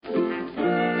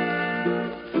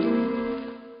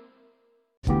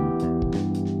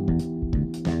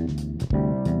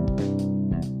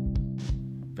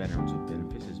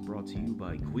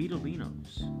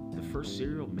Guidolinos, the first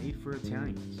cereal made for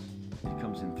Italians. It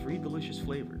comes in 3 delicious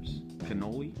flavors: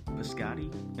 cannoli, biscotti,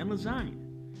 and lasagna.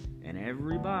 And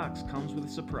every box comes with a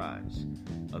surprise: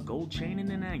 a gold chain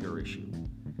and an anger issue.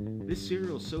 This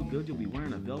cereal is so good you'll be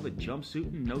wearing a velvet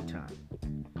jumpsuit in no time.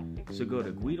 So go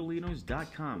to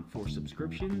Guidolinos.com for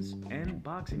subscriptions and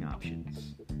boxing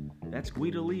options. That's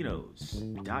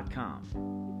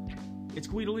Guidolinos.com. It's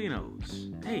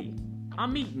Guidolinos. Hey,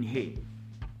 I'm eating here.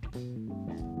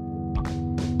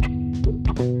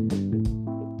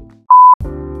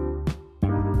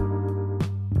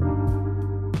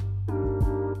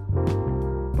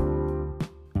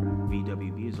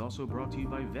 VWB is also brought to you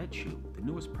by VetShoe, the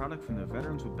newest product from the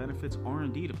Veterans with Benefits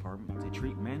R&D department to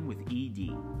treat men with ED.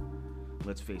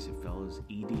 Let's face it, fellas,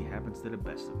 ED happens to the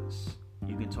best of us.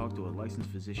 You can talk to a licensed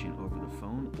physician over the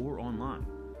phone or online.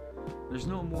 There's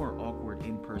no more awkward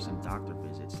in-person doctor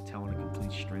visits telling a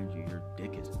complete stranger your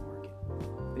dick isn't working.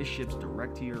 This ships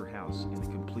direct to your house in a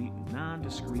complete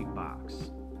non-discreet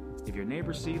box. If your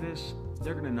neighbors see this,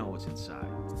 they're gonna know what's inside.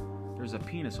 There's a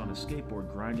penis on a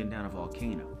skateboard grinding down a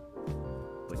volcano.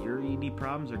 But your ED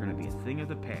problems are gonna be a thing of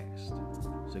the past.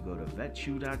 So go to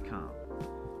vetshoe.com.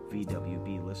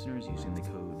 VWB listeners using the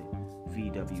code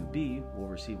VWB will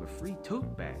receive a free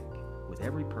tote bag with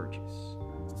every purchase.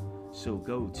 So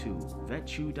go to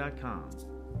vetshoe.com.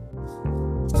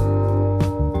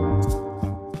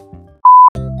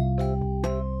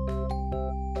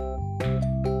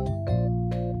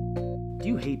 Do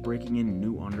you hate breaking in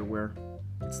new underwear?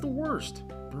 It's the worst.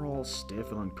 They're all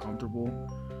stiff and uncomfortable.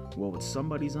 Well, with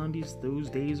Somebody's Undies, those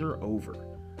days are over.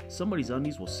 Somebody's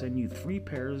Undies will send you 3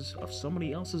 pairs of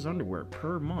somebody else's underwear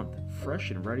per month,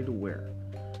 fresh and ready to wear.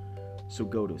 So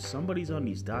go to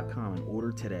somebodysundies.com and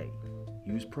order today.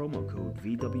 Use promo code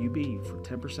VWB for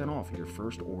 10% off your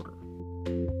first order.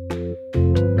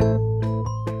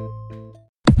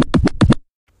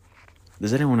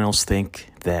 Does anyone else think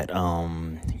that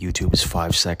YouTube's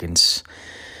 5 seconds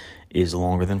is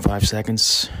longer than 5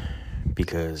 seconds?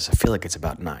 Because I feel like it's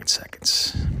about 9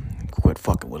 seconds. Quit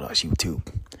fucking with us, YouTube.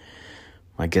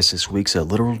 My guest this week's a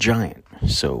literal giant,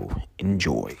 so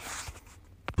enjoy.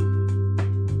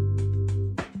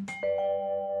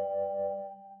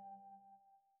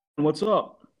 What's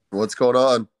up? What's going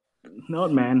on? No,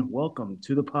 man. Welcome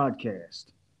to the podcast.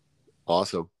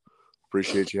 Awesome.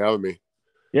 Appreciate you having me.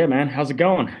 Yeah, man. How's it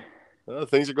going?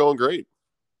 Things are going great.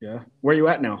 Yeah. Where are you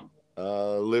at now?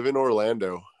 Live in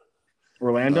Orlando.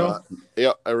 Orlando?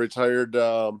 Yeah, I retired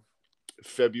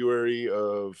February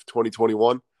of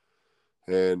 2021.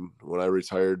 And when I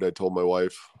retired, I told my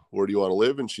wife, where do you want to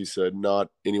live? And she said, not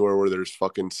anywhere where there's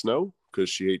fucking snow, because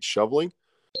she hates shoveling.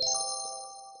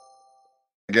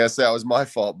 I guess that was my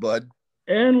fault, bud.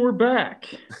 And we're back.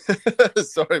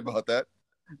 Sorry about that.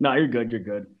 No, you're good. You're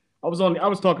good. I was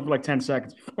talking for like 10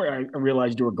 seconds before I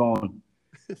realized you were gone.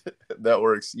 That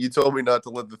works. You told me not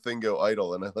to let the thing go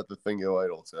idle, and I let the thing go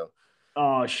idle. So.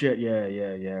 Oh shit!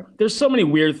 Yeah. There's so many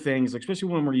weird things, like, especially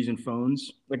when we're using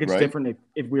phones. Like, it's different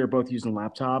if we are both using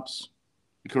laptops.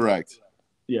 Correct.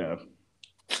 Yeah,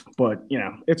 but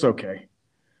it's okay.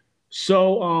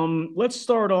 So, let's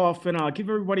start off and give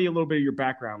everybody a little bit of your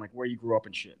background, like where you grew up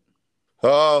and shit.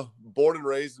 Born and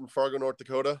raised in Fargo, North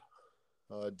Dakota.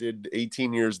 Did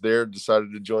 18 years there.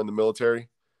 Decided to join the military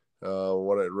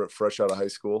when I fresh out of high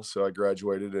school. So I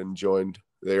graduated and joined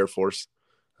the Air Force.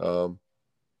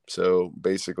 So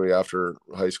basically, after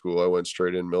high school, I went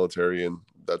straight in military, and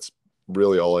that's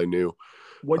really all I knew.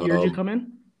 What year did you come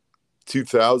in?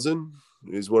 2000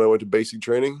 is when I went to basic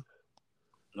training.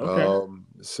 Okay.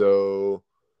 So,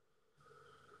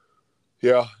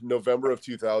 yeah, November of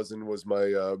 2000 was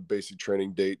my basic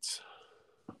training dates.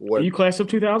 Are you class of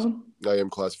 2000? I am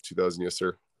class of 2000, yes,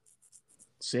 sir.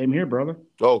 Same here, brother.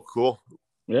 Oh, cool.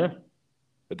 Yeah.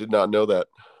 I did not know that.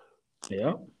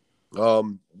 Yeah.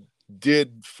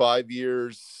 Did 5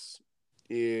 years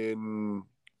in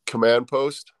command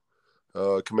post,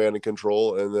 command and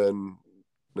control, and then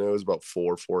it was about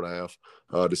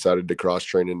 4.5. Decided to cross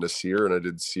train into SEER, and I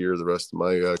did SEER the rest of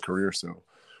my career, so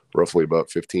roughly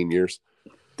about 15 years.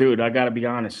 Dude, I gotta be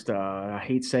honest. I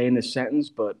hate saying this sentence,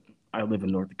 but I live in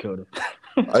North Dakota.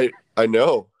 I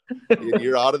know.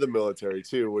 You're out of the military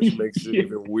too, which makes it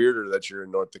even weirder that you're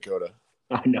in North Dakota.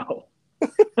 I know.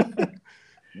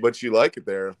 But you like it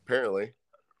there, apparently.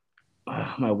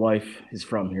 My wife is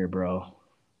from here, bro.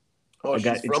 Oh,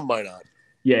 she's from Minot.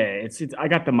 Yeah, it's. I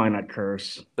got the Minot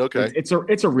curse. Okay, it's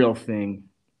a real thing.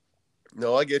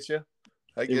 No, I get you.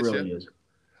 It really is.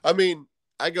 I mean,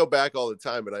 I go back all the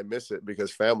time, and I miss it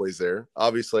because family's there.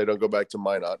 Obviously, I don't go back to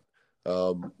Minot,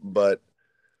 but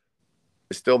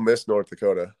I still miss North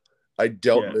Dakota. I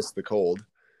don't miss the cold.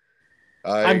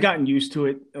 I've I gotten used to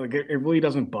it. Like it really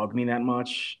doesn't bug me that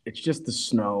much. It's just the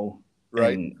snow,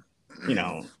 right, and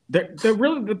they're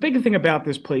really the big thing about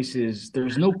this place is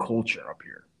there's no culture up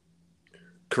here.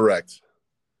 correct.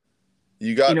 You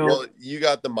You got know, well, you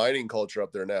got the mining culture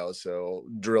up there now, so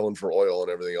drilling for oil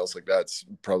and everything else like that's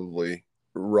probably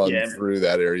run yeah, through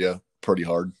that area pretty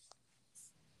hard.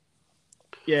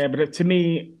 yeah, but to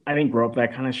me, I didn't grow up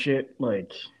that kind of shit.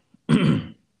 Like, I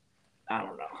don't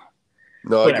know.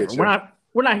 No, I Whatever. get We're you. not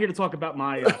we're not here to talk about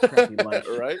my crappy life.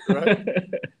 Right, right.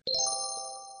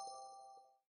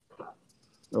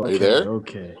 Are you Okay, there?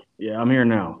 okay. Yeah, I'm here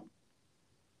now.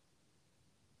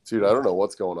 Dude, I don't know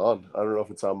what's going on. I don't know if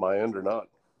it's on my end or not.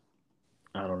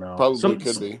 I don't know. Probably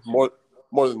could be. More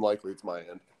than likely it's my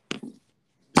end.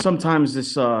 Sometimes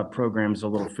this program's a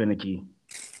little finicky.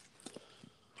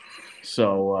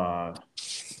 So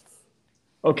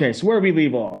okay, so where do we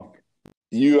leave off?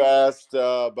 You asked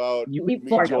about You me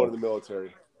joining the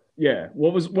military. Yeah.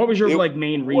 What was your It like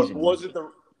main what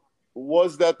reason?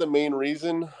 was that the main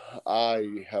reason?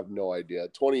 I have no idea.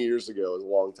 20 years ago is a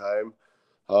long time.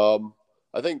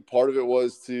 I think part of it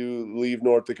was to leave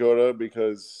North Dakota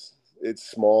because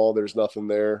it's small. There's nothing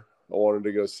there. I wanted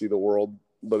to go see the world,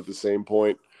 but at the same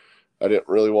point, I didn't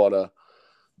really want to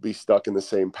be stuck in the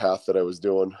same path that I was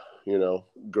doing.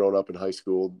 Growing up in high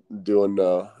school, doing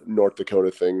North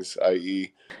Dakota things,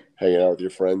 i.e., hanging out with your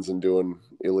friends and doing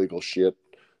illegal shit.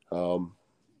 So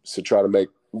try to make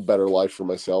a better life for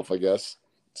myself, I guess.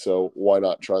 So why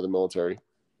not try the military?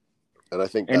 And I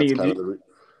think Any that's of kind of you,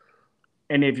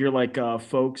 any of your like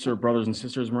folks or brothers and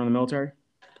sisters were in the military?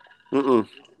 Mm-mm.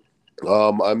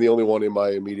 I'm the only one in my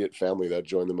immediate family that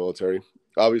joined the military.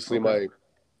 Obviously, Okay.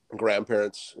 my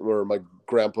grandparents or my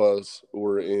grandpas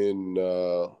were in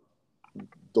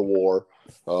the war,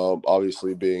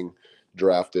 obviously being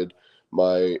drafted.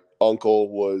 My uncle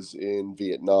was in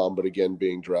Vietnam, but again,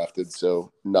 being drafted,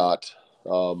 so not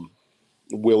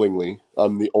willingly.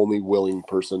 I'm the only willing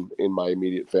person in my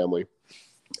immediate family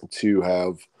to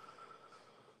have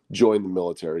joined the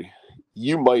military.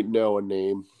 You might know a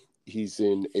name. He's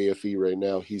in AFE right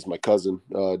now. He's my cousin,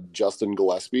 Justin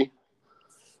Gillespie.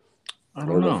 I I don't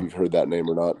don't know if know. you've heard that name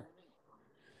or not.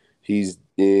 He's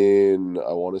in,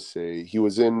 I want to say, he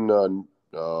was in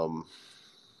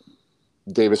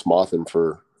Davis Mothin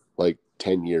for like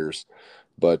 10 years.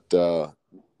 But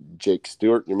Jake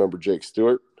Stewart, you remember Jake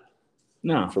Stewart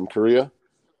No. from Korea?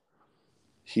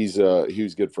 He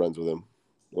was good friends with him.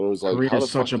 And it was like, Korea how the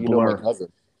is such fuck a do you know my blur.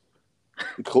 cousin?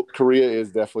 Korea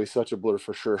is definitely such a blur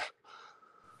for sure.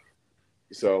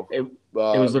 So, It it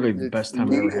was literally the it's best time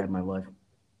I me. ever had in my life.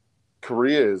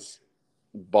 Korea is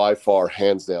by far,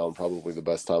 hands down, probably the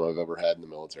best time I've ever had in the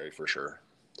military for sure.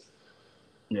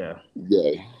 Yeah.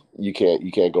 Yeah, you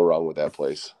can't go wrong with that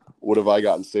place. Would have I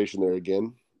gotten stationed there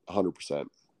again? 100%.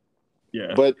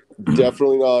 Yeah. But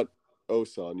definitely not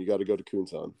Osan. You got to go to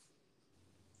Kunsan.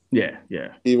 Yeah.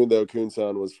 Yeah. Even though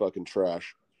Kunsan was fucking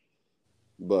trash,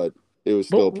 but it was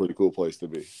still But a pretty cool place to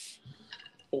be.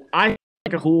 I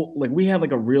like a whole like we had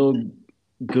like a real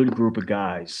good group of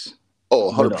guys Oh,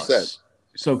 with 100%. us.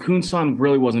 So Kunsan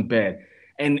really wasn't bad.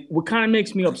 And what kind of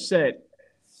makes me upset,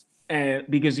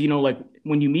 because like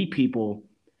when you meet people,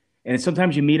 and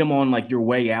sometimes you meet them on like your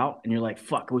way out, and you're like,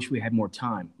 "Fuck, I wish we had more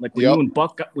time." Like Yep.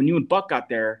 When you and Buck got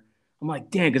there, I'm like,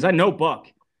 "Damn," because I know Buck.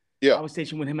 Yeah. I was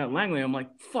stationed with him at Langley. I'm like,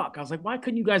 "Fuck." I was like, "Why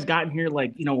couldn't you guys gotten here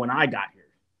like when I got here?"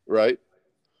 Right.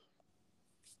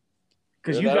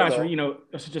 Because And you I don't guys are know.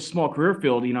 such a small career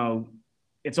field.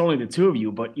 It's only the two of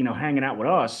you, but hanging out with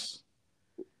us,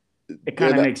 it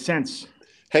kind And of makes sense.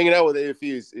 hanging out with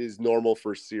AFE is normal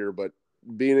for SEER, but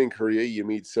being in Korea, you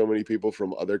meet so many people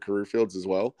from other career fields as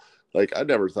well. Like, I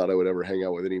never thought I would ever hang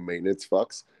out with any maintenance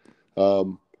fucks.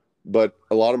 But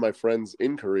a lot of my friends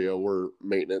in Korea were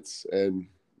maintenance and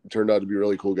turned out to be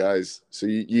really cool guys. So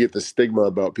you get the stigma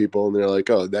about people, and they're like,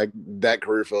 oh, that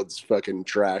career field's fucking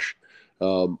trash.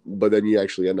 But then you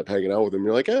actually end up hanging out with them.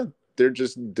 You're like, they're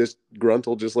just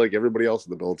disgruntled, just like everybody else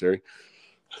in the military.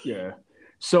 Yeah.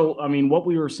 So, I mean, what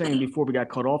we were saying before we got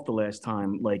cut off the last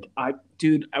time, like,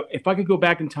 if I could go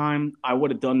back in time, I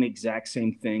would have done the exact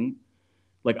same thing.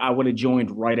 Like, I would have joined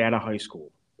right out of high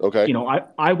school. Okay.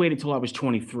 I waited till I was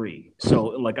 23. So,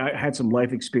 like, I had some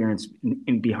life experience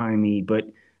in behind me, but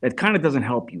that kind of doesn't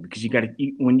help you because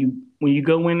when you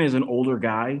go in as an older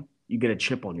guy, you get a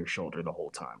chip on your shoulder the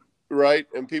whole time. Right.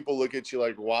 And people look at you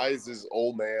like, why is this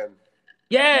old man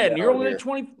Yeah, and you're down only like here?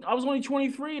 20. I was only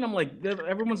 23, and I'm like,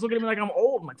 everyone's looking at me like I'm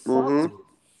old. I'm like, fuck, Mm-hmm. dude.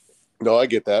 No, I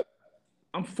get that.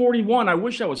 I'm 41. I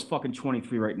wish I was fucking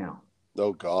 23 right now.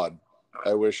 Oh God,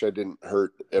 I wish I didn't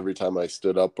hurt every time I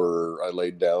stood up or I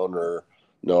laid down or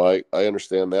No, I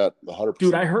understand that 100%.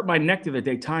 Dude, I hurt my neck the other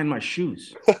day tying my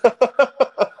shoes.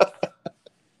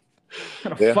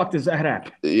 How the Yeah. fuck does that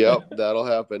happen? Yep, that'll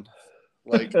happen.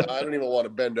 Like, I don't even want to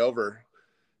bend over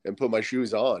and put my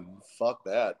shoes on. Fuck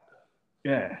that.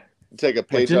 Yeah. Take a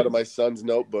page out of my son's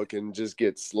notebook and just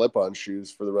get slip-on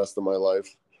shoes for the rest of my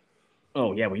life.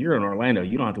 Oh, yeah, well, you're in Orlando.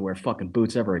 You don't have to wear fucking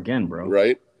boots ever again, bro.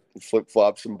 Right?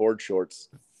 Flip-flops and board shorts.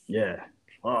 Yeah.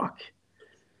 Fuck.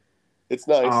 It's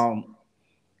nice.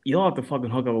 You'll have to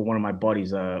fucking hook up with one of my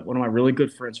buddies. One of my really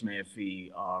good friends from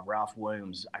AFE, Ralph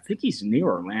Williams. I think he's near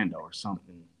Orlando or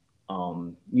something.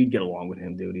 You'd get along with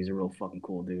him, dude. He's a real fucking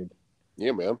cool dude.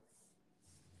 Yeah, man.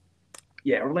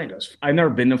 Yeah, Orlando's. I've never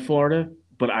been to Florida,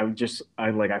 but I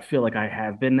feel like I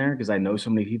have been there because I know so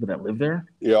many people that live there.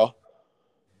 Yeah.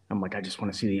 I'm like, I just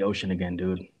want to see the ocean again,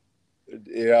 dude.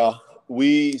 Yeah.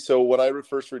 So when I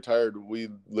first retired, we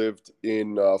lived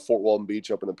in Fort Walton Beach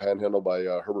up in the Panhandle by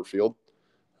Herbert Field,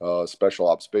 special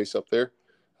ops base up there.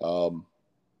 And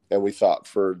we thought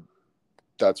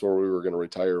that's where we were going to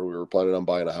retire. We were planning on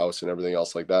buying a house and everything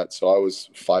else like that. So I was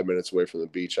 5 minutes away from the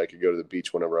beach. I could go to the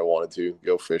beach whenever I wanted to,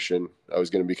 go fishing. I was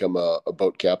going to become a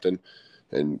boat captain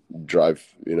and drive,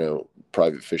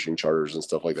 private fishing charters and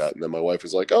stuff like that. And then my wife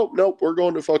was like, oh, nope, we're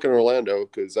going to fucking Orlando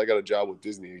because I got a job with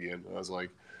Disney again. And I was like,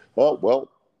 well,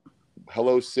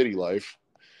 hello, city life.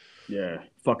 Yeah,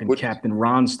 fucking Captain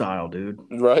Ron style, dude.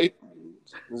 Right?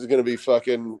 This is going to be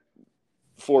fucking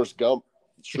Forrest Gump,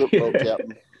 shrimp boat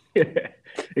captain.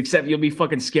 Except you'll be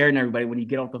fucking scaring everybody when you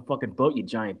get off the fucking boat, you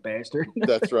giant bastard.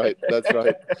 That's right.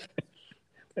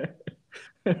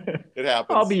 It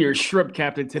happens. I'll be your shrimp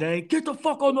captain today. Get the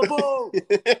fuck on the boat.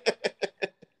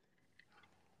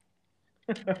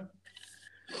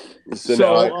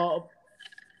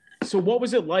 So what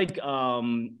was it like?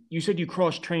 You said you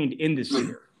cross-trained in this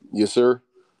year. Yes, sir.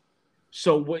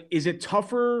 So what is it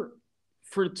tougher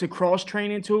to cross-train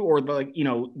into it, or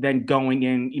then going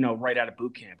in, right out of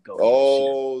boot camp?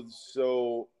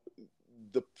 So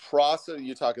the process,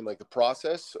 you're talking like the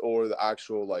process or the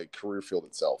actual like career field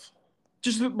itself?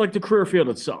 Just like the career field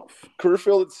itself. Career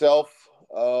field itself,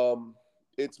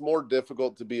 it's more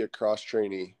difficult to be a cross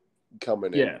trainee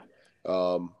coming in.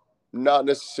 Yeah. Not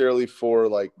necessarily for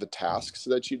like the tasks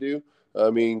that you do. I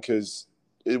mean, because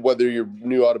whether you're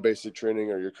new out of basic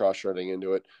training or you're cross training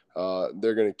into it,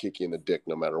 they're going to kick you in the dick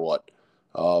no matter what.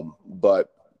 But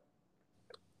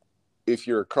if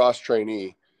you're a cross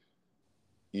trainee,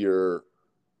 you're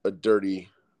a dirty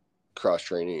cross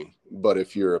trainee. But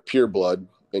if you're a pure blood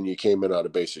and you came in out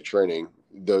of basic training,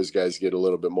 those guys get a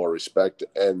little bit more respect.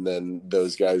 And then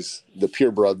those guys, the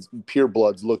pure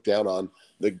bloods look down on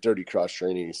the dirty cross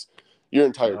trainees your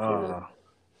entire career.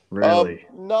 Really?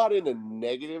 Not in a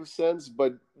negative sense,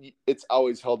 but it's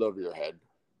always held over your head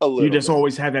a little. You just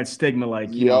always have that stigma,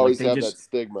 you always have that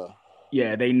stigma.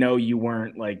 Yeah, they know you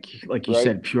weren't like you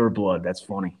said, pure blood. That's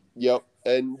funny. Yep,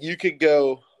 and you could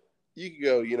go,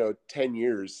 10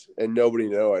 years and nobody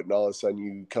know it, and all of a sudden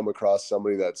you come across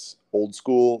somebody that's old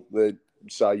school that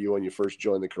saw you when you first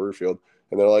joined the career field,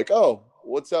 and they're like, "Oh,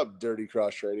 what's up, dirty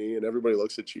cross trainee?" And everybody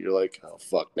looks at you. You're like, "Oh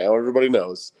fuck!" Now everybody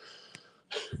knows.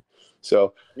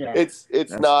 So yeah, it's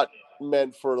not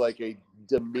meant for like a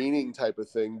demeaning type of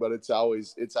thing, but it's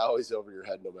always over your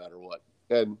head no matter what.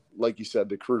 And like you said,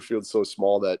 the career field's so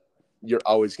small that you're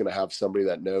always going to have somebody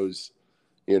that knows,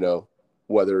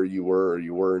 whether you were or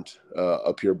you weren't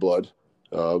a pure blood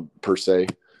per se,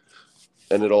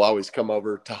 and it'll always come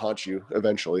over to haunt you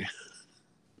eventually.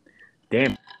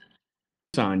 Damn,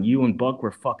 son, you and Buck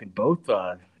were fucking both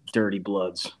dirty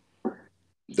bloods.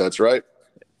 That's right.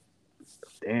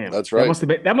 Damn, that's right.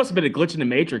 That must have been a glitch in the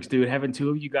Matrix, dude. Having two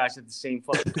of you guys at the same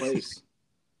fucking place,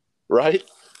 right?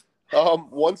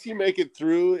 Once you make it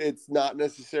through, it's not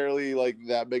necessarily like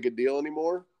that big a deal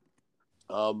anymore.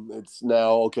 It's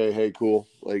now okay. Hey, cool.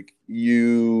 Like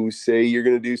you say you're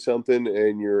gonna do something,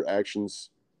 and your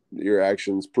actions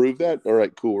prove that. All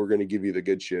right, cool. We're gonna give you the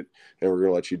good shit, and we're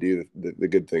gonna let you do the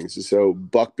good things. So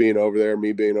Buck being over there,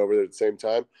 me being over there at the same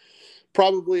time,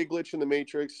 probably a glitch in the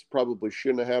Matrix. Probably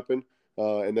shouldn't have happened.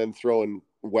 And then throwing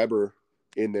Weber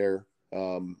in there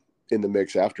in the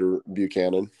mix after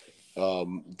Buchanan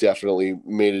definitely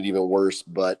made it even worse,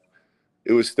 but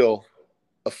it was still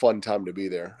a fun time to be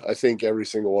there. I think every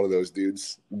single one of those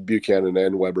dudes, Buchanan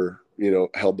and Weber,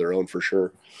 held their own for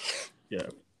sure. Yeah.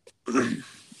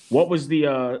 What was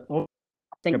the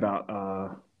thing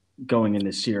about going in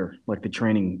this year, like the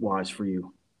training wise for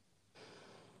you?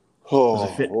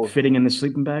 Was it fitting in the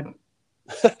sleeping bag?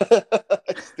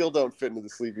 I still don't fit into the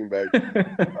sleeping bag.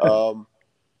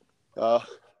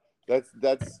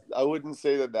 That's I wouldn't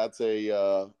say that that's a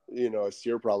a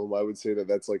SEER problem. I would say that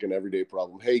that's like an everyday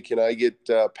problem. Hey, can I get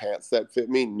pants that fit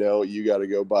me? No, you got to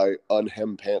go buy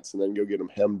unhemmed pants and then go get them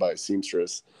hemmed by a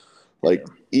seamstress. Like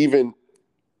even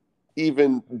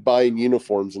buying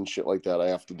uniforms and shit like that, I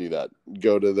have to do that.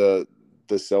 Go to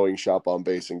the sewing shop on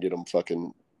base and get them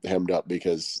fucking hemmed up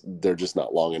because they're just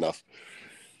not long enough.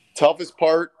 Toughest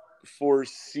part for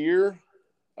SEER,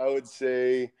 I would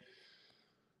say,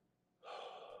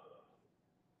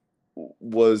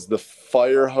 was the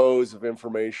fire hose of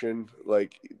information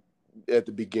like at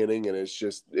the beginning, and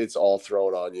it's all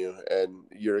thrown on you and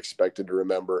you're expected to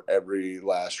remember every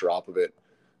last drop of it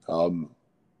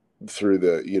through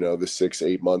the the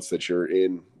 6-8 months that you're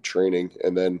in training,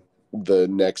 and then the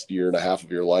next year and a half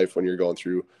of your life when you're going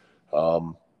through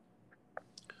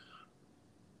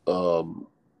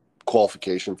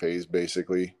qualification phase.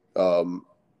 Basically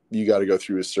you got to go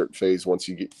through a certain phase once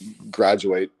you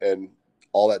graduate, and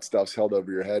all that stuff's held over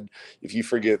your head. If you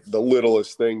forget the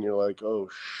littlest thing, you're like, oh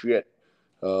shit.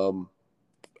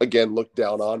 Again, looked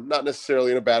down on, not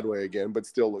necessarily in a bad way again, but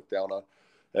still looked down on.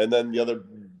 And then the other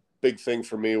big thing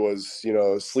for me was,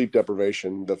 sleep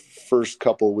deprivation. The first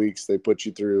couple of weeks they put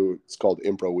you through, it's called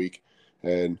Impro Week.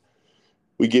 And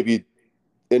we give you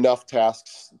enough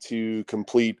tasks to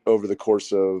complete over the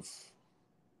course of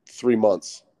 3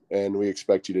 months. And they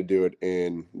expect you to do it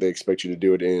in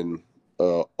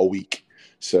a week.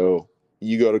 So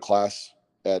you go to class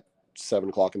at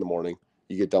 7:00 in the morning,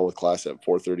 you get done with class at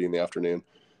 4:30 in the afternoon,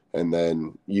 and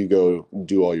then you go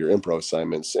do all your improv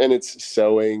assignments. And it's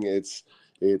sewing, it's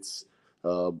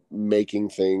making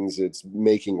things, it's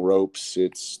making ropes,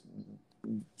 it's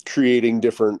creating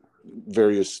different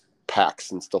various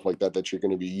packs and stuff like that you're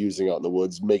going to be using out in the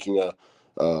woods, making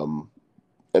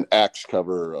an axe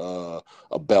cover,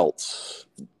 a belt,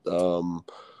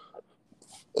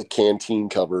 a canteen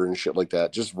cover and shit like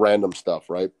that. Just random stuff,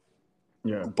 right?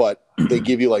 Yeah. But they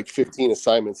give you like 15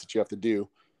 assignments that you have to do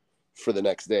for the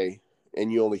next day,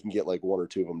 and you only can get like 1 or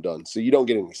 2 of them done. So you don't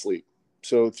get any sleep.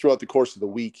 So throughout the course of the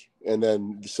week and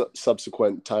then the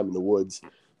subsequent time in the woods,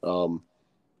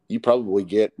 you probably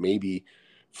get maybe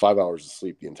 5 hours of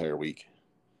sleep the entire week.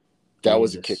 That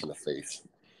was a kick in the face.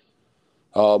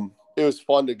 It was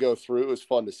fun to go through. It was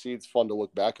fun to see. It's fun to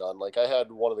look back on. Like I had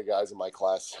one of the guys in my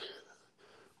class,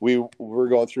 we were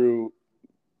going through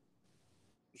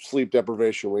sleep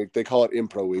deprivation week. They call it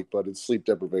Impro Week, but it's sleep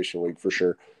deprivation week for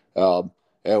sure.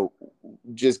 And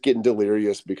just getting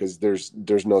delirious because there's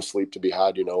no sleep to be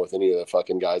had, with any of the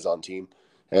fucking guys on team.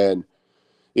 And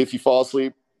if you fall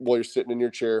asleep while you're sitting in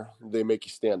your chair, they make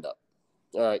you stand up.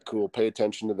 All right, cool. Pay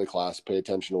attention to the class. Pay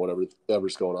attention to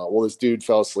whatever's going on. Well, this dude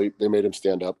fell asleep. They made him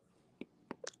stand up.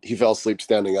 He fell asleep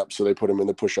standing up, so they put him in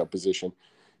the push-up position.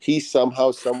 He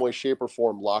somehow, some way, shape, or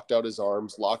form locked out his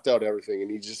arms, locked out everything, and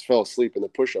he just fell asleep in the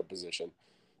push-up position.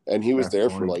 And he was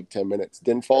there for like 10 minutes.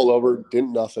 Didn't fall over,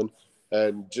 didn't nothing.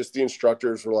 And just the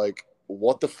instructors were like,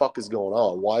 what the fuck is going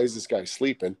on? Why is this guy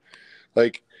sleeping?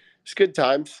 Like, it's good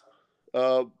times.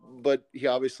 But he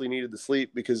obviously needed the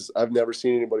sleep because I've never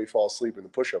seen anybody fall asleep in the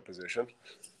push-up position.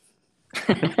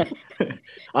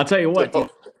 I'll tell you what, dude.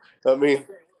 I mean,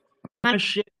 kind of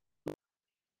shit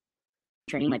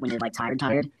training, like when you're like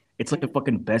tired, it's like the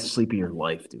fucking best sleep of your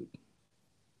life, dude.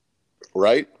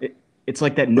 Right? It's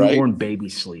like that newborn baby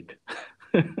sleep.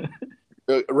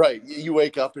 Right. You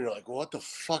wake up and you're like, what the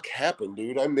fuck happened,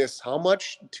 dude? I missed how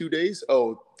much? 2 days?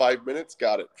 Oh, 5 minutes?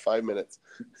 Got it. 5 minutes.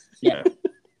 Yeah.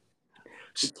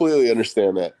 Completely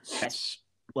understand that. Yes.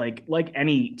 Like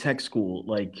any tech school,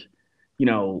 like,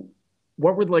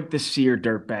 what were like the SEER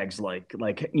dirtbags like?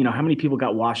 Like, how many people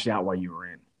got washed out while you were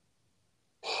in?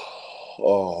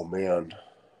 Oh man.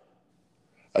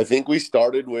 I think we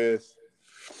started with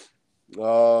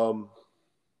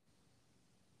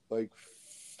like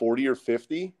 40 or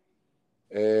 50,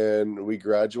 and we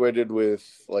graduated with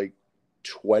like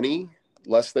 20,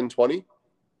 less than 20.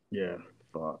 Yeah.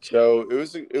 Fuck. So it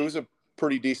was a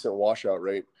pretty decent washout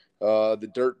rate.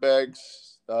 The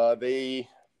dirtbags, they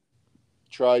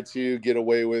tried to get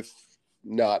away with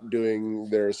not doing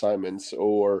their assignments,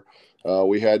 or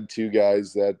we had 2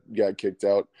 guys that got kicked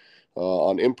out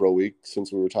on Impro Week,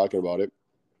 since we were talking about it.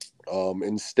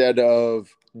 Instead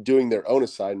of doing their own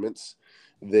assignments,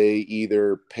 they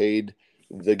either paid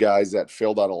the guys that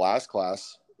failed out of last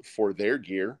class for their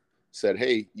gear, said,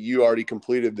 hey, you already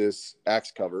completed this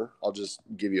axe cover, I'll just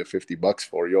give you $50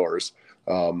 for yours,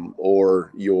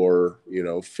 or your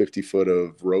 50 foot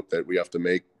of rope that we have to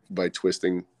make by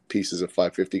twisting pieces of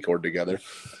 550 cord together.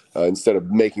 Instead of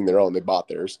making their own, they bought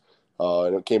theirs,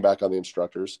 and it came back on the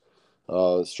instructors.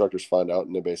 Instructors find out,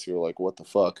 and they basically were like, what the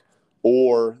fuck?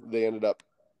 Or they ended up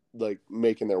like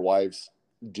making their wives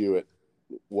do it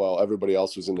while everybody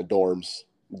else was in the dorms.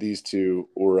 These two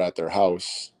were at their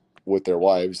house with their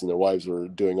wives, and their wives were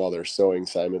doing all their sewing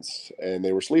assignments, and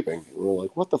they were sleeping. We were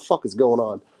like, what the fuck is going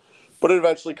on? But it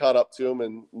eventually caught up to them,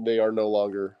 and they are no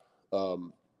longer,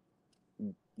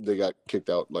 they got kicked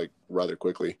out like rather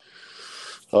quickly.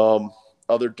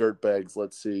 Other dirtbags,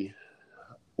 let's see.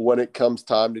 When it comes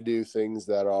time to do things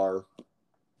that are,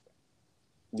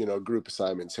 group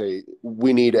assignments, hey,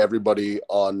 we need everybody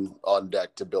on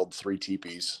deck to build 3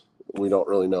 teepees. We don't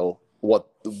really know what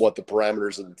the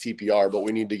parameters of the teepee are, but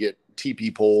we need to get teepee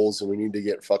poles and we need to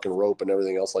get fucking rope and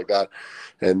everything else like that.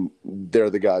 And they're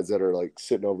the guys that are like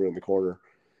sitting over in the corner.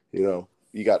 You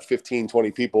got 15,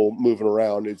 20 people moving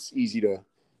around. It's easy to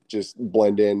just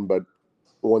blend in, but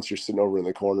once you're sitting over in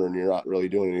the corner and you're not really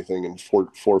doing anything, and four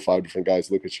or 5 different guys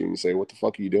look at you and say, what the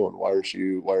fuck are you doing? Why aren't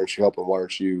you helping? Why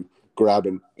aren't you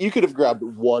grabbing? You could have grabbed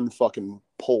one fucking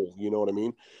pole, you know what I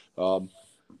mean?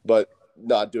 But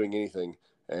not doing anything.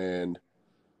 And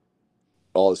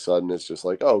all of a sudden it's just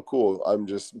like, oh, cool. I'm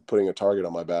just putting a target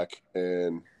on my back,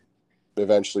 and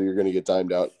eventually you're going to get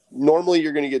timed out. Normally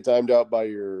you're going to get timed out by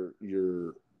your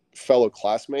fellow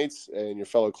classmates, and your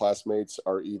fellow classmates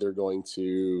are either going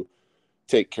to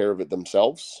take care of it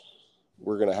themselves.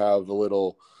 We're going to have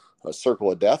a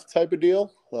circle of death type of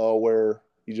deal, where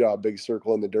you draw a big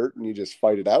circle in the dirt and you just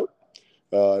fight it out,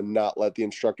 not let the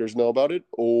instructors know about it,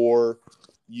 or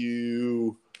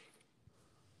you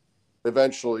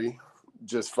eventually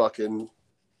just fucking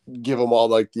give them all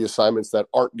like the assignments that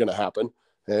aren't going to happen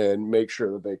and make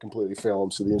sure that they completely fail them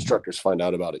so the instructors find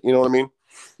out about it. You know what I mean?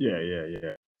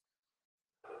 Yeah.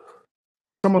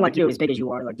 Someone like you, as big as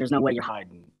you are, like there's no way you're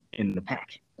hiding in the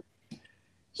pack.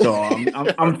 So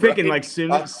I'm thinking like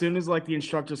soon as like the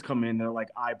instructors come in, they're like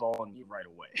eyeballing you right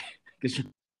away.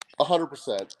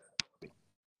 100%.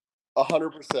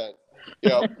 100%.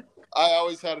 Yeah. I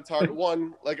always had a target.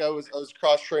 One, like I was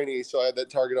cross trainee, so I had that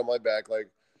target on my back. Like,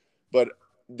 but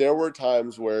there were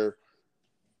times where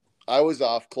I was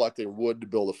off collecting wood to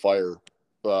build a fire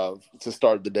to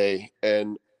start the day,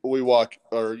 and we walk,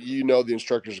 or the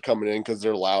instructors are coming in because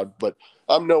they're loud, but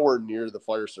I'm nowhere near the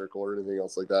fire circle or anything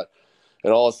else like that.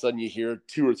 And all of a sudden you hear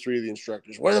 2 or 3 of the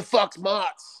instructors, where the fuck's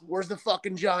Mott's? Where's the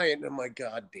fucking giant? And I'm like,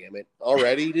 God damn it.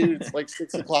 Already, dude? It's like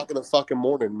 6 o'clock in the fucking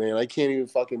morning, man. I can't even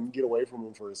fucking get away from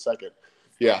him for a second.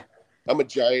 Yeah. I'm a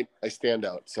giant. I stand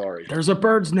out. Sorry. There's a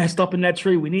bird's nest up in that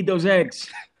tree. We need those eggs.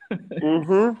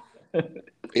 Mm-hmm.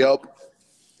 Yep.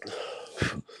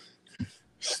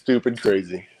 Stupid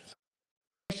crazy.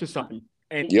 It's just something.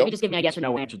 And you just give me a yes or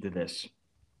no answer to this.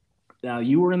 Now,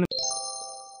 you were in the...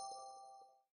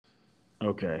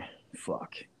 Okay,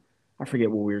 fuck. I forget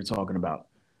what we were talking about.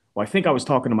 Well, I think I was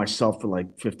talking to myself for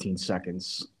like 15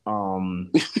 seconds.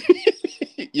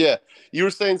 Yeah, you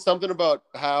were saying something about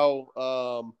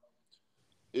how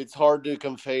it's hard to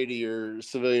convey to your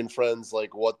civilian friends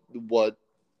like what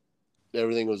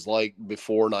everything was like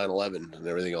before 9/11 and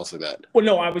everything else like that. Well,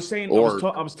 no, I was saying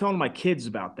I was telling my kids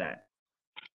about that.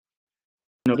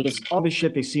 Because all this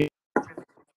shit they see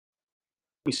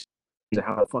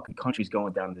how the fucking country's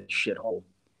going down this shithole.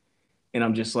 And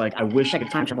I'm just like, I wish I could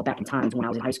time travel back in time to when I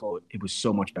was in high school. It was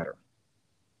so much better.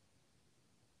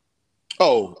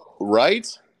 Oh, right?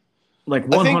 Like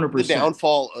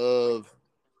 100%.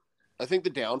 I think the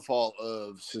downfall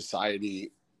of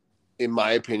society, in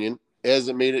my opinion,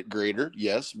 hasn't made it greater,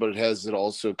 yes, but it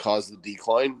also caused the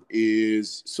decline,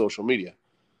 is social media.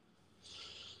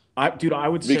 I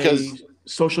would say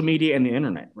social media and the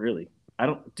internet, really.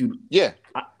 Yeah.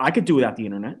 I could do without the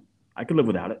internet. I could live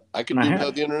without it. I could do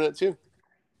without the internet too.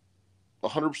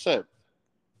 100%.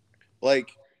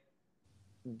 Like,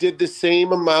 did the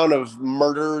same amount of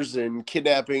murders and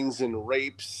kidnappings and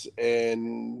rapes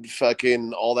and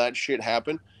fucking all that shit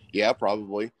happen? Yeah,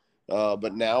 probably.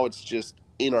 But now it's just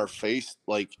in our face,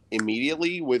 like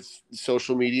immediately with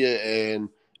social media and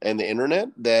the internet,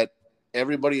 that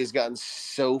everybody has gotten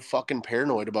so fucking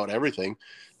paranoid about everything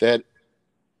that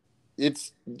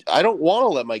I don't want to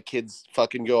let my kids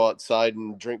fucking go outside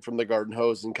and drink from the garden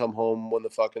hose and come home when the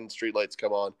fucking streetlights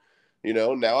come on.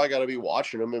 Now I got to be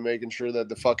watching them and making sure that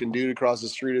the fucking dude across the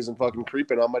street isn't fucking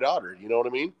creeping on my daughter. You know what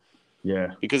I mean?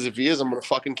 Yeah. Because if he is, I'm going to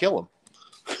fucking kill him.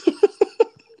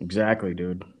 Exactly,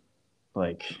 dude.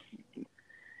 Like,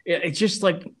 it's just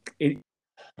like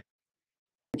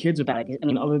kids about it. I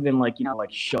mean, other than like,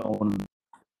 like showing,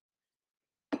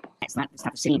 it's not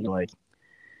the same. Like,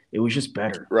 it was just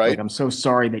better. Right. Like, I'm so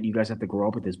sorry that you guys have to grow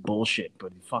up with this bullshit,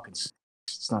 but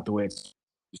it's not the way it's.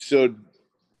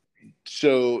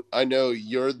 So I know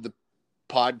you're the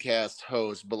podcast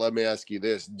host, but let me ask you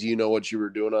this. Do you know what you were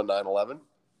doing on 9/11?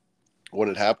 when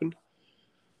it happened?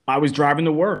 I was driving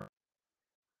to work.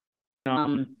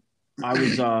 I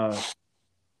was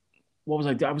what was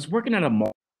I doing? I was working at a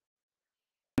mall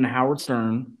in Howard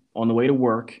Stern on the way to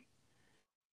work.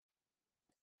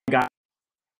 I got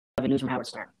the news from Howard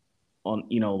Stern on,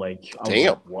 like I was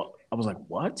Damn. like, what? I was like,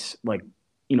 what? Like,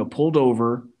 pulled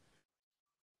over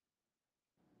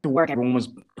to work. Everyone was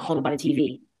huddled by the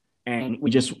TV, and we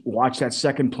just watched that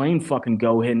second plane fucking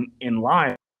go in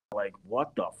live. Like,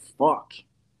 what the fuck?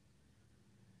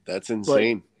 That's But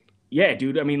insane. yeah,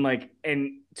 dude. I mean, like,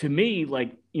 and to me,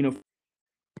 like,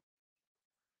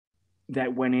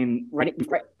 that went in right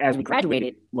as we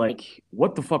graduated. Like,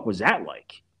 what the fuck was that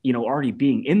like? Already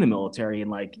being in the military and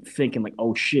like thinking like,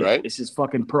 oh shit, Right? this is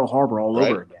fucking Pearl Harbor all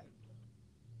Right? over again.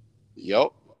 Yep.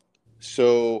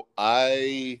 So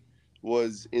I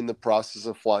was in the process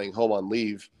of flying home on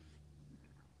leave.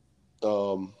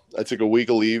 I took a week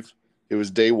of leave. It was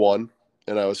day one,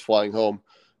 and I was flying home.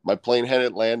 My plane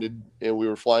hadn't landed, and we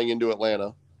were flying into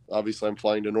Atlanta. Obviously, I'm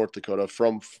flying to North Dakota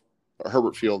from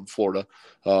Herbert Field, Florida.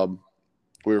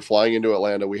 We were flying into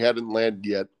Atlanta. We hadn't landed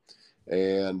yet,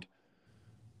 and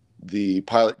the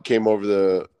pilot came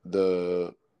over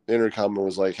the intercom and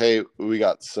was like, "Hey, we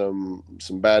got some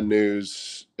bad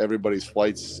news. Everybody's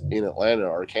flights in Atlanta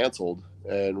are canceled,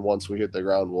 and once we hit the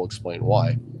ground, we'll explain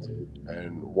why."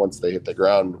 And once they hit the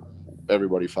ground,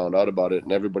 everybody found out about it,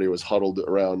 and everybody was huddled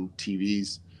around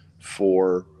TVs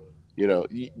for,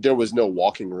 there was no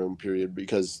walking room period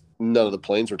because none of the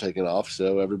planes were taking off.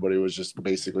 So everybody was just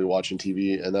basically watching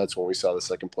TV. And that's when we saw the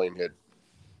second plane hit.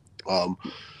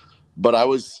 But I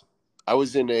was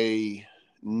in a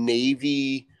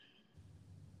Navy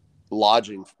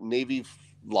lodging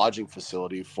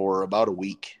facility for about a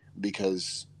week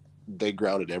because they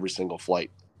grounded every single flight.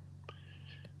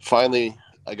 Finally,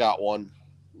 I got one.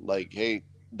 Like, hey,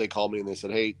 they called me and they said,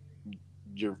 "Hey,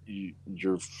 your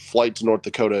flight to North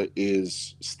Dakota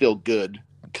is still good.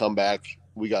 Come back.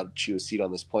 We got you a seat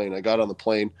on this plane." I got on the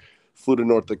plane, flew to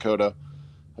North Dakota.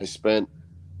 I spent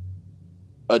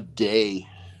a day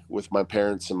with my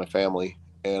parents and my family,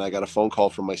 and I got a phone call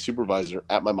from my supervisor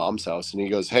at my mom's house, and he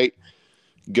goes, "Hey,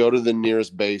 go to the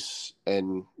nearest base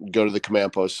and go to the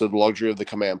command post." So the luxury of the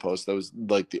command post, that was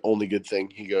like the only good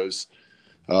thing. He goes,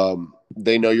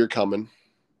 "They know you're coming.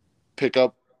 Pick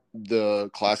up the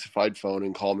classified phone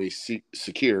and call me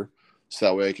secure, so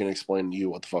that way I can explain to you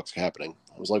what the fuck's happening."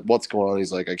 I was like, "What's going on?"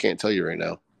 He's like, "I can't tell you right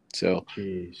now." So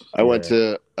Jeez, I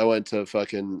went to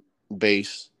fucking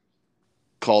base,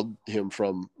 called him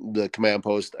from the command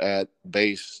post at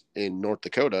base in North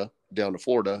Dakota down to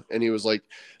Florida, and he was like,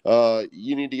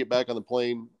 "You need to get back on the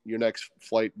plane. Your next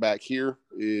flight back here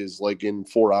is like in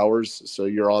 4 hours, so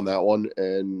you're on that one,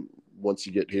 and once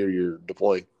you get here, you're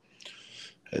deploying."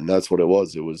 And that's what it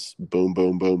was. It was boom,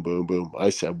 boom, boom, boom, boom. I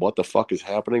said, "What the fuck is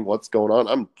happening? What's going on?"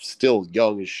 I'm still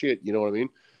young as shit. You know what I mean?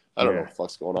 I don't know what the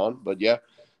fuck's going on. But yeah,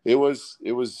 it was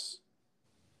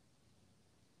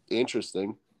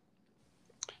interesting.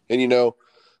 And,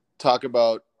 talk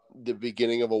about the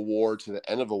beginning of a war to the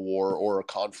end of a war or a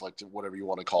conflict, whatever you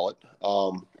want to call it.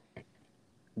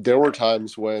 There were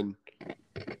times when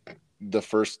the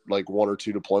first like one or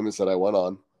two deployments that I went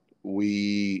on,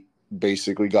 we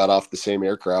basically got off the same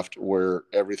aircraft where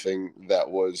everything that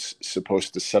was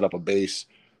supposed to set up a base,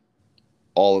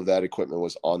 all of that equipment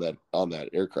was on that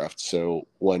aircraft. So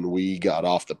when we got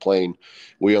off the plane,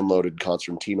 we unloaded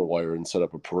concertina wire and set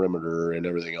up a perimeter and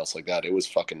everything else like that. It was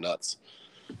fucking nuts.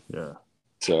 Yeah.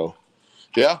 So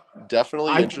yeah,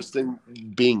 definitely interesting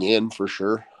being in for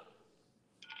sure.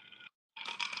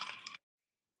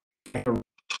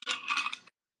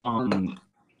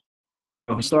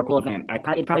 Historical event.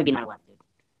 It'd probably be 9/11.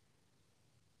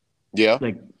 Yeah.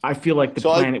 Like, I feel like the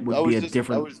planet would be a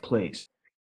different place.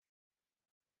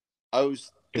 I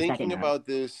was thinking about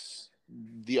this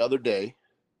the other day.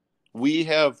 We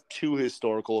have two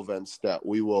historical events that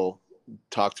we will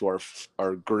talk to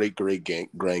our great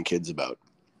grandkids about.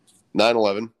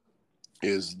 9/11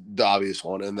 is the obvious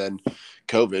one, and then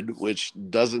COVID, which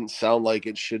doesn't sound like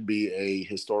it should be a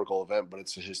historical event, but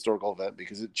it's a historical event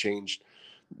because it changed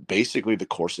basically the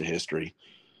course of history.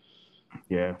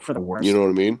 Yeah, for the worst. You know what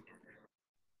I mean?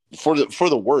 For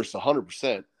the worst,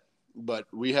 100%. But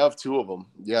we have two of them.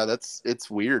 Yeah, it's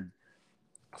weird,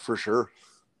 for sure.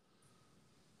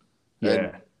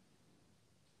 Yeah.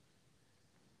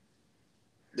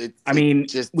 I mean,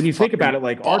 when you think about it,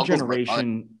 like our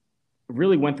generation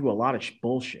really went through a lot of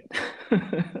bullshit.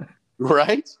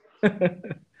 Right?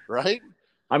 Right?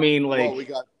 I mean, like, well,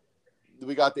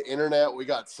 we got the internet, we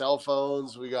got cell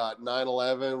phones, we got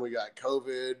 9/11, we got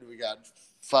COVID, we got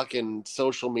fucking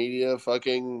social media,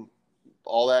 fucking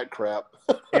all that crap.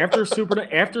 After Super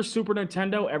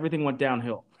Nintendo, everything went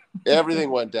downhill.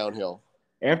 Everything went downhill.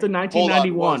 After Hold on,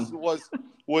 1991,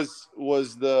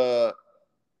 was the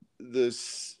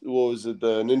this what was it?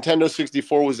 The Nintendo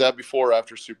 64, was that before or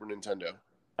after Super Nintendo?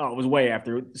 oh, it was way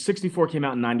after. 64 came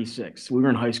out in 96. We were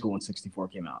in high school when 64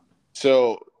 came out.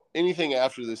 So anything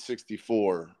after the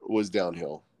 64 was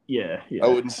downhill. Yeah. I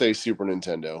wouldn't say Super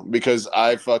Nintendo because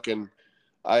I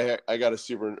got a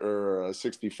Super or a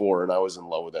 64 and I was in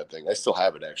love with that thing. I still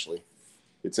have it actually.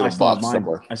 It's in a box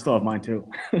somewhere. I still have mine too.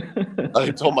 I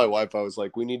told my wife, I was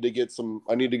like, I need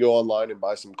to go online and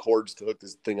buy some cords to hook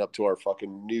this thing up to our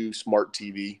fucking new smart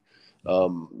TV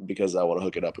because I want to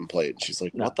hook it up and play it. And she's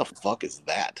like, what the fuck is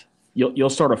that?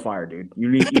 You'll start a fire, dude. You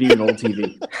need an old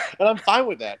TV. And I'm fine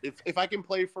with that. If I can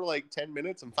play for like 10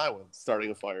 minutes, I'm fine with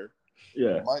starting a fire.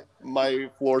 Yeah.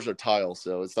 My floors are tile,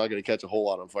 so it's not going to catch a whole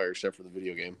lot on fire except for the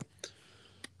video game.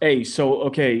 Hey, so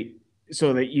okay,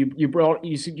 so that you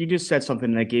just said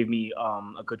something that gave me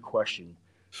a good question.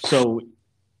 So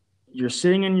you're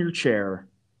sitting in your chair,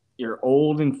 you're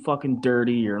old and fucking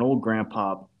dirty, you're an old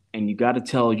grandpa, and you got to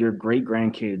tell your great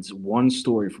grandkids one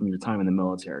story from your time in the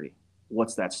military.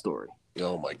 What's that story?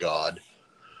 Oh my God.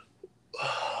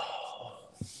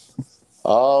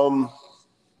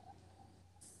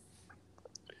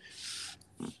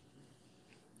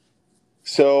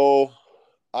 So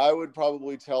I would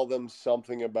probably tell them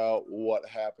something about what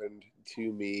happened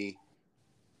to me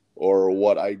or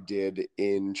what I did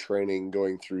in training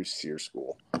going through SEER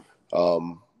school.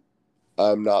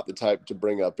 I'm not the type to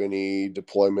bring up any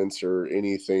deployments or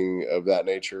anything of that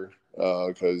nature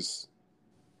because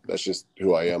that's just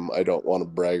who I am. I don't want to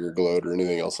brag or gloat or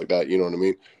anything else like that. You know what I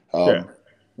mean? Yeah.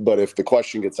 But if the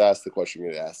question gets asked, the question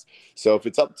gets asked. So if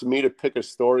it's up to me to pick a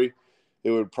story,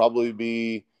 it would probably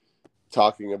be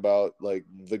talking about like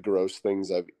the gross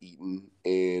things I've eaten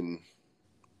in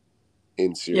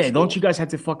SEER Yeah, school. don't you guys have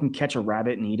to fucking catch a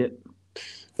rabbit and eat it?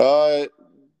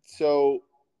 So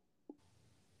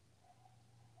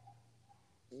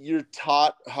you're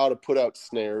taught how to put out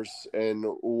snares and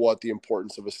what the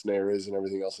importance of a snare is and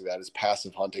everything else like that is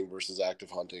passive hunting versus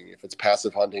active hunting. If it's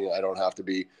passive hunting, I don't have to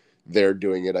be there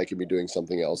doing it. I could be doing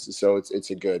something else. So it's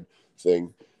a good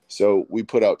thing. So we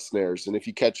put out snares, and if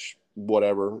you catch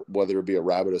whatever, whether it be a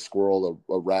rabbit, a squirrel,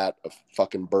 a rat, a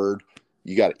fucking bird,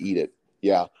 you got to eat it.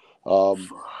 Yeah.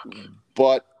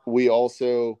 But we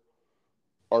also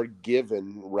are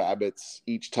given rabbits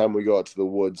each time we go out to the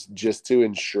woods just to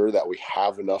ensure that we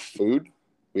have enough food,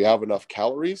 we have enough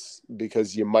calories,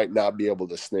 because you might not be able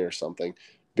to snare something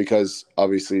because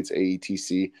obviously it's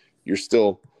AETC. You're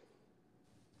still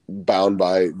bound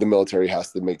by the military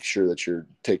has to make sure that you're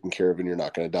taken care of and you're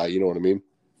not going to die. You know what I mean?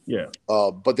 Yeah.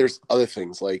 But there's other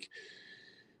things like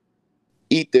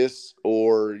eat this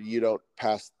or you don't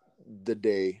pass the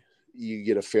day, you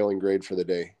get a failing grade for the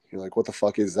day. You're like, what the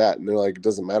fuck is that? And they're like, it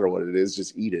doesn't matter what it is,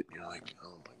 just eat it. You're like,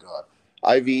 oh my God.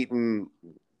 I've eaten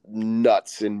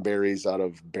nuts and berries out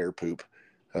of bear poop.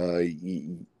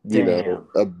 You know,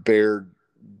 a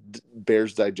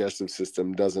bear's digestive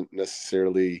system doesn't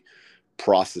necessarily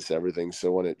process everything.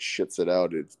 So when it shits it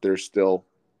out, there's still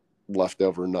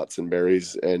leftover nuts and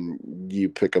berries, and you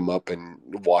pick them up and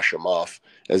wash them off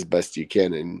as best you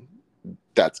can. And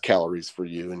that's calories for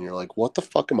you. And you're like, what the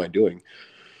fuck am I doing?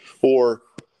 Or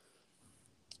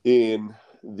in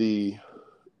the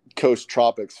coast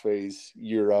tropics phase,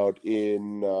 you're out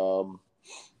in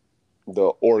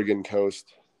the Oregon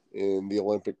coast in the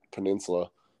Olympic Peninsula,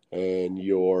 and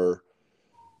you're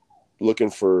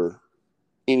looking for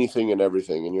anything and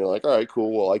everything. And you're like, all right,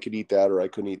 cool. Well, I could eat that or I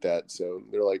couldn't eat that. So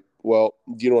they're like, well,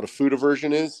 do you know what a food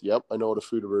aversion is? Yep, I know what a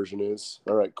food aversion is.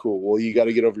 All right, cool. Well, you got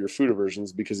to get over your food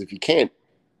aversions, because if you can't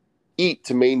eat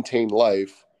to maintain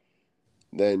life,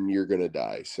 then you're going to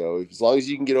die. So as long as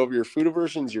you can get over your food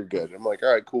aversions, you're good. I'm like,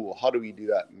 all right, cool. Well, how do we do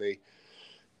that? And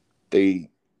they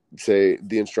say,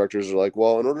 the instructors are like,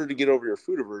 well, in order to get over your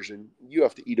food aversion, you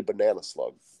have to eat a banana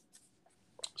slug.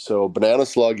 So banana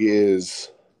slug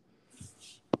is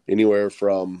anywhere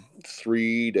from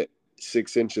 3 to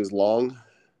 6 inches long.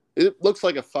 It looks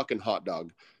like a fucking hot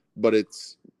dog, but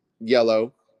it's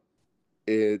yellow.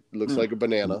 It looks like a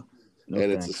banana, and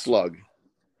it's a slug,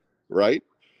 right?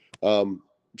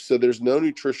 So there's no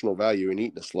nutritional value in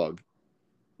eating a slug,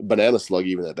 banana slug,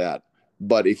 even at that.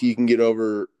 But if you can get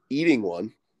over eating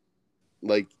one,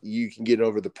 like you can get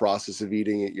over the process of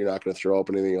eating it, you're not going to throw up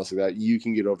and anything else like that. You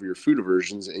can get over your food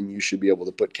aversions, and you should be able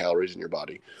to put calories in your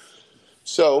body.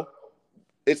 So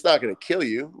it's not going to kill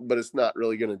you, but it's not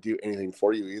really going to do anything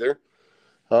for you either.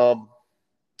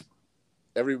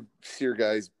 Every SEER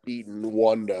guy's eaten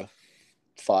 1 to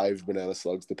 5 banana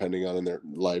slugs, depending on in their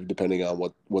life, depending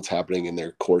on what's happening in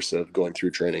their course of going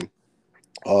through training.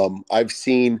 I've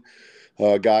seen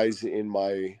guys in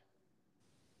my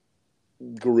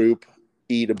group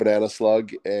eat a banana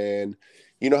slug, and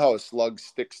you know how a slug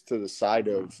sticks to the side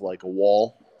of like a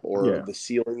wall or the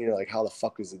ceiling? You're like, how the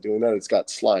fuck is it doing that? It's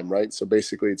got slime, right? So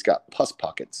basically it's got pus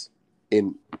pockets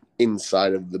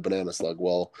inside of the banana slug.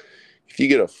 Well, if you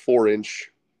get a 4-inch,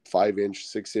 5-inch,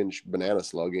 6-inch banana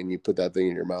slug and you put that thing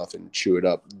in your mouth and chew it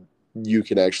up, you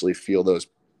can actually feel those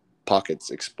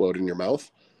pockets explode in your mouth.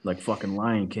 Like fucking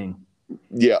Lion King.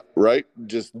 Yeah, right?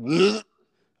 Just well,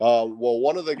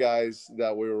 one of the guys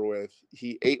that we were with,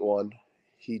 he ate one.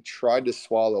 He tried to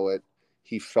swallow it.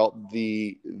 He felt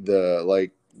the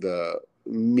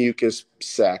mucus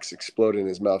sacs explode in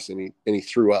his mouth, and he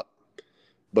threw up.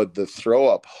 But the throw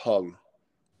up hung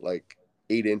like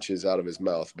 8 inches out of his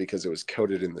mouth because it was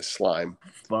coated in the slime.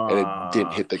 Fuck. And it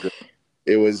didn't hit the ground.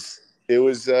 It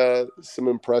was some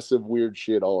impressive weird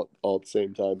shit all at the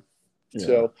same time. Yeah.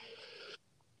 So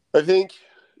I think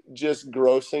just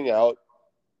grossing out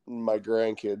my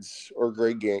grandkids or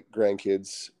great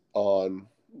grandkids on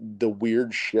the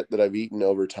weird shit that I've eaten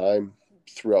over time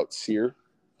throughout SEER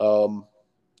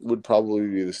would probably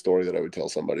be the story that I would tell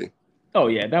somebody. Oh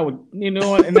yeah, that would, you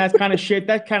know what? And that kind of shit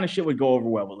would go over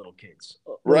well with little kids.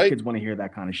 Little kids want to hear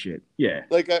that kind of shit. Yeah.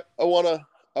 Like I wanna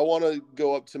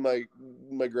go up to my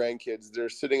grandkids. They're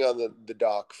sitting on the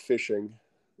dock fishing.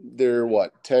 They're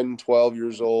 10, 12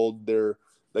 years old.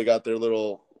 They got their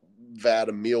little vat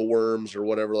of mealworms or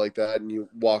whatever like that, and you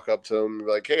walk up to them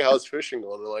like, hey, how's fishing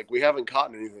going? They're like, we haven't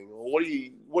caught anything. Well, what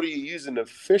are you using to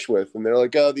fish with? And they're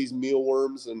like, oh, these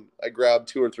mealworms. And I grab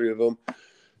 2 or 3 of them,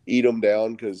 eat them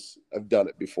down because I've done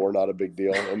it before, not a big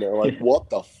deal. And they're like, what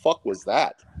the fuck was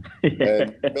that?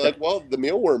 And they're like, well, the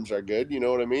mealworms are good, you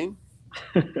know what I mean?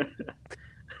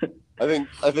 I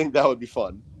think that would be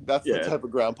fun. That's the type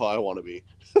of grandpa I want to be.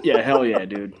 Yeah, hell yeah,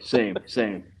 dude. Same.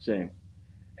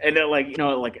 And they're like,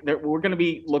 we're gonna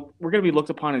be looked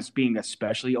upon as being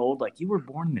especially old. Like, you were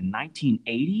born in the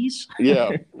 1980s.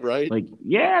 Yeah, right. Like,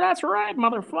 yeah, that's right,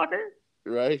 motherfucker.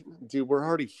 Right, dude. We're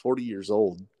already 40 years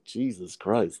old. Jesus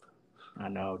Christ. I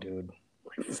know, dude.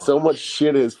 Like, so much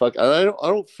shit is fuck. I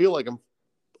don't feel like I'm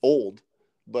old,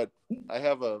 but I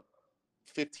have a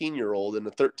 15-year-old and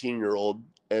a 13-year-old,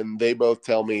 and they both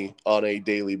tell me on a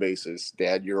daily basis,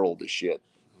 Dad, you're old as shit.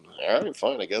 All right,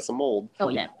 fine. I guess I'm old. Oh,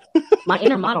 yeah. My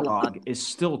inner monologue is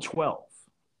still 12.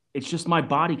 It's just my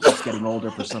body keeps getting older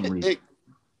for some reason.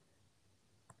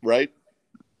 Right?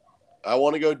 I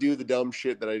want to go do the dumb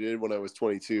shit that I did when I was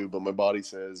 22, but my body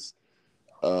says,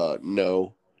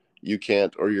 no, you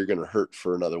can't, or you're going to hurt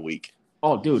for another week.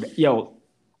 Oh, dude. Yo,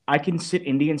 I can sit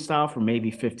Indian style for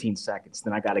maybe 15 seconds.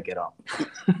 Then I got to get up.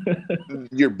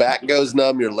 Your back goes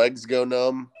numb. Your legs go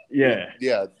numb. Yeah.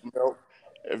 Yeah. No.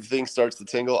 Everything starts to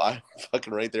tingle. I'm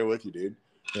fucking right there with you, dude.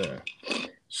 Yeah.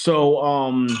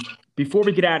 So, before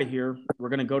we get out of here, we're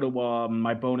gonna go to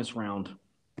my bonus round.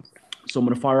 So I'm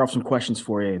gonna fire off some questions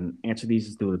for you and answer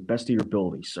these to the best of your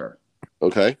ability, sir.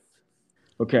 Okay.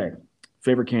 Okay.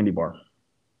 Favorite candy bar?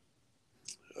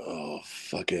 Oh,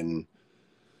 fucking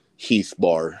Heath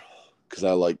bar, because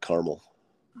I like caramel.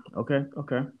 Okay.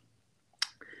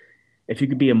 If you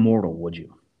could be immortal, would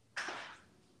you?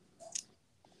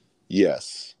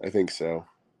 Yes, I think so.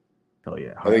 Hell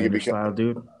yeah! I think it'd be style,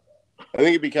 dude. I think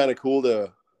it'd be kind of cool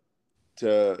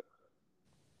to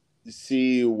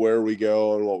see where we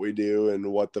go and what we do and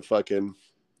what the fucking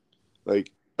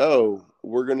like. Oh,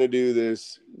 we're gonna do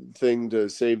this thing to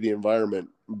save the environment,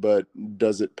 but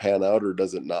does it pan out or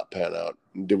does it not pan out?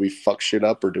 Do we fuck shit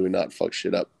up or do we not fuck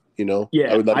shit up? You know?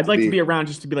 Yeah, I'd like to be around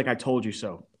just to be like, I told you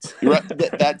so. Right,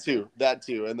 that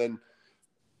too, and then.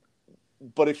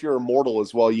 But if you're immortal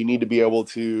as well, you need to be able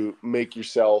to make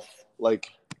yourself like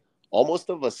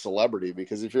almost of a celebrity,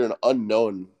 because if you're an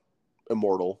unknown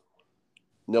immortal,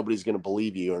 nobody's going to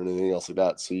believe you or anything else like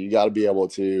that. So you got to be able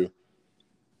to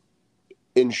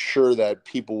ensure that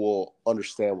people will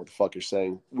understand what the fuck you're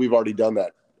saying. We've already done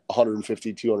that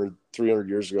 150, 200, 300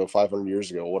 years ago, 500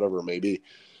 years ago, whatever it may be.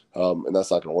 And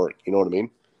that's not going to work. You know what I mean?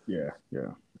 Yeah.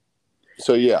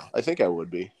 So, yeah, I think I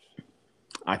would be.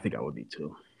 I think I would be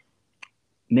too.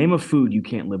 Name a food you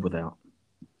can't live without.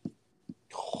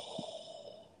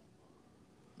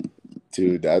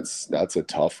 Dude, that's a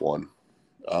tough one.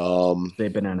 Say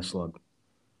banana slug.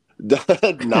 Not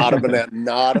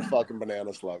a fucking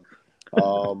banana slug.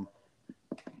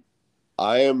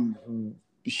 I am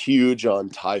huge on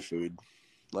Thai food.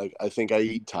 Like, I think I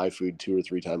eat Thai food 2 or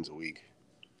 3 times a week.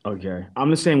 Okay. I'm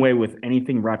the same way with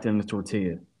anything wrapped in a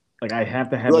tortilla. Like, I have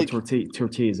to have the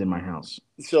tortillas in my house.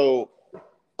 So,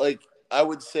 like, I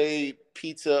would say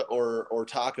pizza or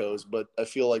tacos, but I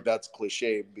feel like that's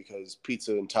cliche because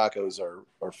pizza and tacos are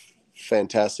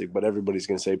fantastic, but everybody's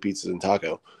going to say pizza and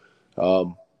taco.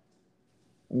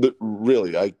 But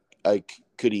really, I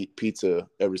could eat pizza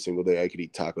every single day. I could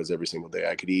eat tacos every single day.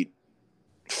 I could eat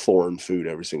foreign food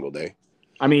every single day.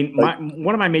 I mean,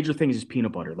 one of my major things is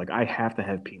peanut butter. Like, I have to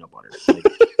have peanut butter. Like,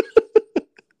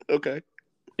 okay.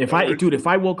 If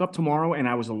I woke up tomorrow and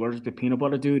I was allergic to peanut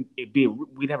butter, dude,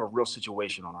 we'd have a real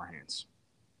situation on our hands.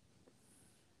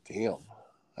 Damn.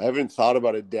 I haven't thought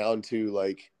about it down to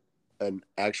like an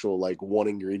actual like one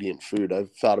ingredient food.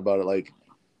 I've thought about it like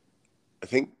I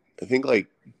think like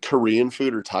Korean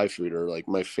food or Thai food are like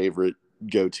my favorite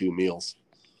go-to meals.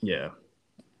 Yeah.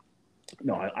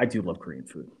 No, I do love Korean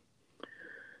food.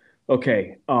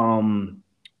 Okay.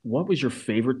 What was your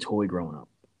favorite toy growing up?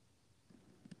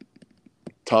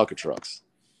 Tonka trucks.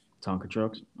 Tonka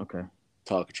trucks? Okay.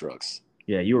 Tonka trucks.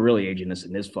 Yeah, you were really aging us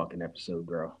in this fucking episode,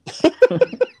 bro.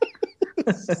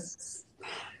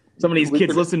 Some of these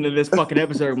kids listening to this fucking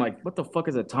episode are like, what the fuck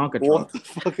is a Tonka truck? What the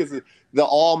fuck is it? The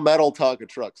all-metal Tonka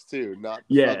trucks, too, not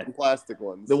fucking plastic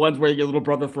ones. The ones where your little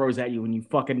brother throws at you and you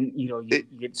fucking, you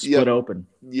get split open.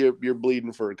 You're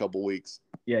bleeding for a couple weeks.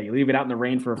 Yeah, you leave it out in the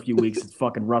rain for a few weeks. It's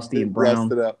fucking rusty and brown.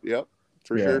 Rusted up, yep,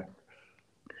 for sure.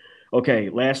 Okay,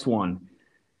 last one.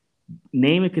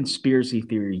 Name a conspiracy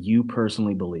theory you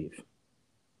personally believe.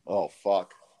 Oh,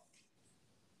 fuck.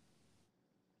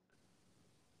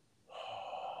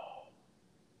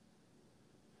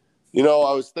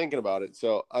 I was thinking about it.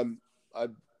 So I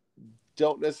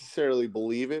don't necessarily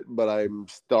believe it, but I'm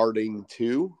starting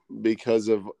to because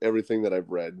of everything that I've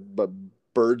read. But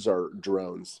birds are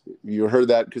drones. You heard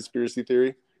that conspiracy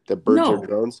theory? That birds are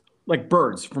drones? Like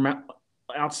birds from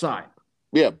outside.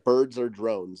 Yeah, birds are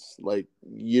drones. Like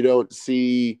you don't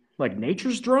see like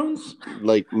nature's drones?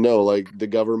 Like no, like the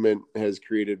government has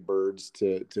created birds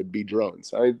to be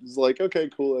drones. I was like, okay,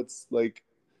 cool. That's like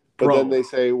but then they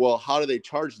say, well, how do they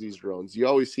charge these drones? You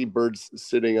always see birds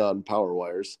sitting on power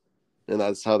wires, and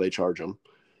that's how they charge them.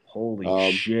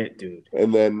 Holy shit, dude.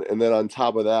 And then on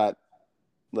top of that,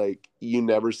 like you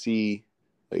never see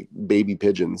like baby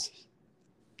pigeons.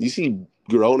 You see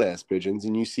grown ass pigeons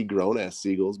and you see grown ass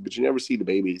seagulls, but you never see the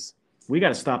babies. We got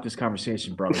to stop this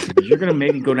conversation, brother, because you're going to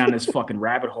make me go down this fucking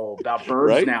rabbit hole about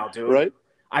birds now, dude. Right?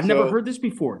 I've never heard this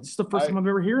before. This is the first time I'm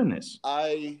ever hearing this.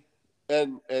 And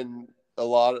a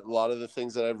lot of the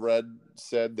things that I've read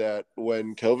said that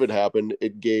when COVID happened,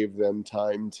 it gave them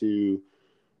time to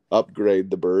upgrade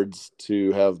the birds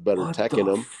to have better tech in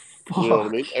them. You know what I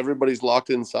mean? Everybody's locked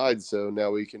inside, so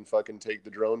now we can fucking take the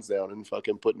drones down and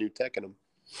fucking put new tech in them.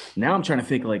 Now I'm trying to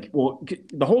think like, well,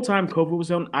 the whole time COVID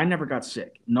was on, I never got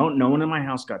sick. No one in my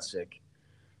house got sick.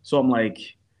 So I'm like,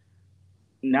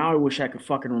 now I wish I could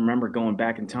fucking remember going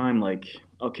back in time. Like,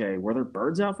 okay, were there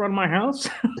birds out front of my house?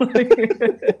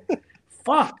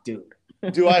 Fuck, dude.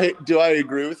 Do I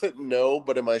agree with it? No,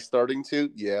 but am I starting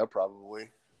to? Yeah,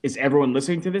 probably. Is everyone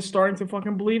listening to this starting to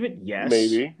fucking believe it? Yes.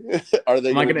 Maybe. Are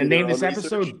they? Am I going to name this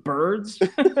episode "Birds"?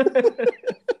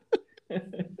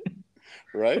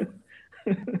 Right.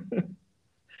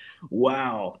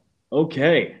 Wow.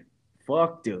 Okay.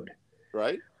 Fuck, dude.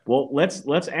 Right. Well,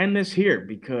 let's end this here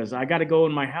because I got to go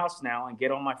in my house now and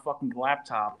get on my fucking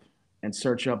laptop and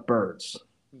search up birds.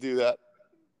 Do that.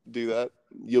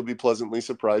 You'll be pleasantly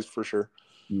surprised for sure.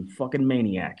 You fucking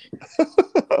maniac.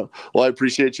 Well, I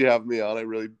appreciate you having me on. I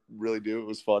really, really do. It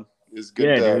was fun. It was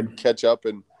good to catch up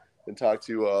and talk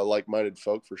to like-minded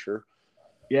folk for sure.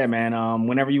 Yeah, man.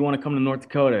 Whenever you want to come to North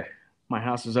Dakota, my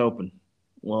house is open.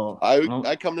 Well,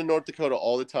 I come to North Dakota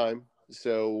all the time.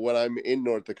 So when I'm in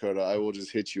North Dakota, I will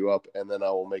just hit you up and then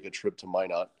I will make a trip to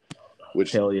Minot,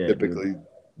 which typically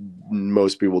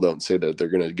most people don't say that they're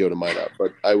going to go to Minot,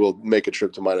 but I will make a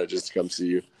trip to Minot just to come see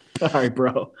you. All right,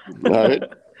 bro. All right.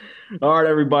 All right,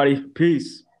 everybody.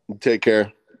 Peace. Take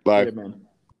care. Bye. Yeah, man.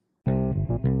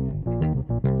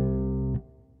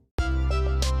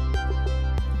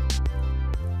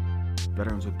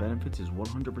 Veterans with Benefits is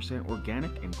 100%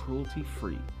 organic and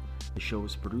cruelty-free. The show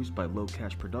is produced by Low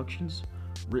Cash Productions,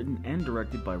 written and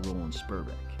directed by Roland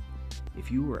Spurbeck.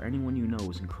 If you or anyone you know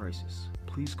is in crisis,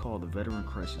 please call the Veteran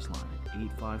Crisis Line at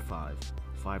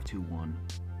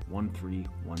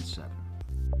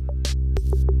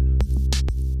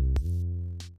 855-521-1317.